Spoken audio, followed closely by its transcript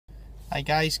Hi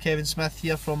guys, Kevin Smith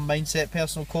here from Mindset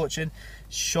Personal Coaching.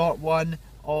 Short one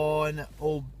on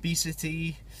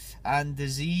obesity and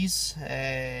disease.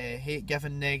 Hate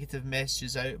giving negative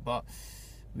messages out, but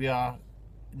we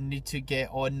need to get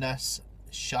on this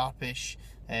sharpish.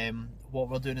 What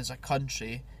we're doing as a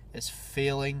country is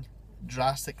failing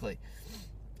drastically.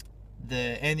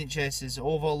 The NHS is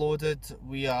overloaded.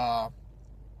 We are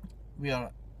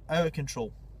out of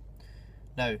control.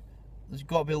 Now, there's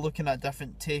got to be looking at a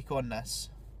different take on this,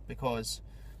 because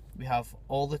we have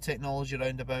all the technology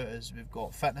around about us. We've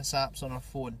got fitness apps on our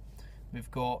phone, we've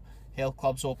got health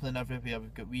clubs opening everywhere,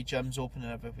 we've got wee gyms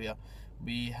opening everywhere,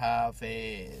 we have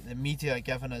the media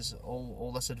giving us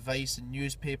all this advice in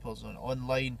newspapers and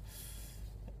online,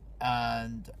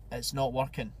 and it's not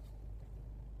working.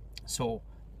 So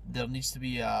there needs to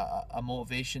be a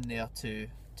motivation there to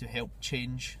help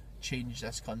change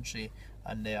this country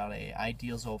and their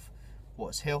ideas of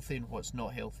what's healthy and what's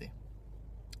not healthy,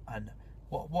 and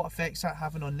what effects that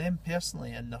having on them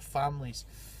personally and their families.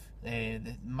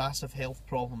 The massive health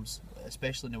problems,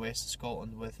 especially in the west of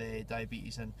Scotland, with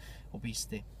diabetes and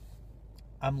obesity.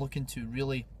 I'm looking to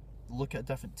really look at a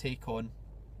different take on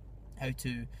how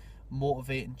to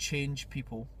motivate and change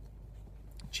people,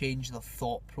 change their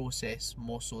thought process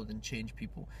more so than change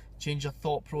people. Change their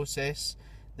thought process,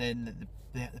 then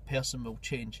the person will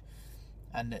change,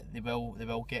 and they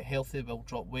will get healthy, they will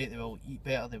drop weight, they will eat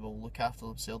better, they will look after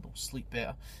themselves, they'll sleep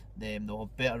better, they'll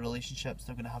have better relationships,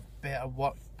 they're going to have better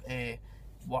work. They're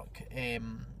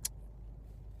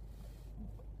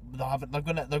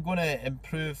going to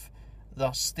improve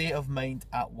their state of mind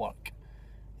at work.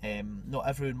 Not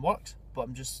everyone works, but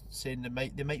I'm just saying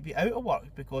they might be out of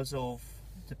work because of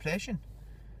depression.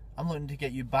 I'm looking to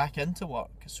get you back into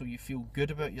work so you feel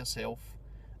good about yourself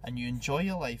and you enjoy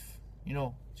your life. You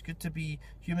know, it's good to be.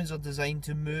 Humans are designed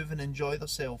to move and enjoy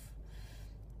themselves.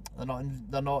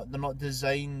 They're not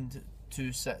designed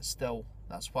to sit still.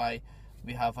 That's why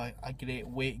we have a great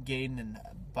weight gain and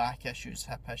back issues,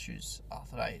 hip issues,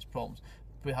 arthritis problems.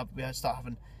 We start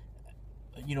having,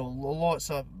 lots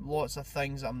of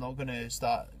things. I'm not going to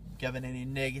start giving any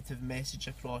negative message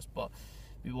across, but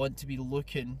we want to be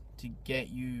looking to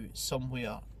get you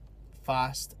somewhere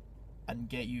fast and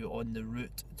get you on the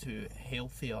route to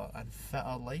healthier and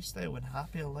fitter lifestyle and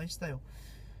happier lifestyle.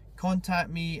 Contact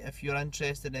me if you're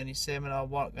interested in any seminar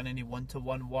work and any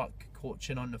one-to-one work,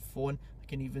 coaching on the phone. I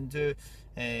can even do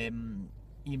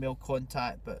email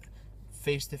contact, but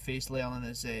face-to-face learning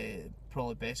is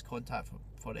probably best contact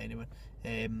for anyone.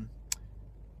 Give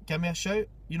me a shout.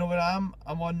 You know where I am.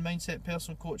 I'm on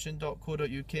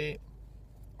mindsetpersonalcoaching.co.uk,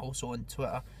 also on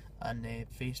Twitter and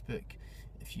Facebook.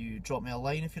 If you drop me a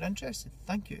line if you're interested.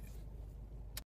 Thank you.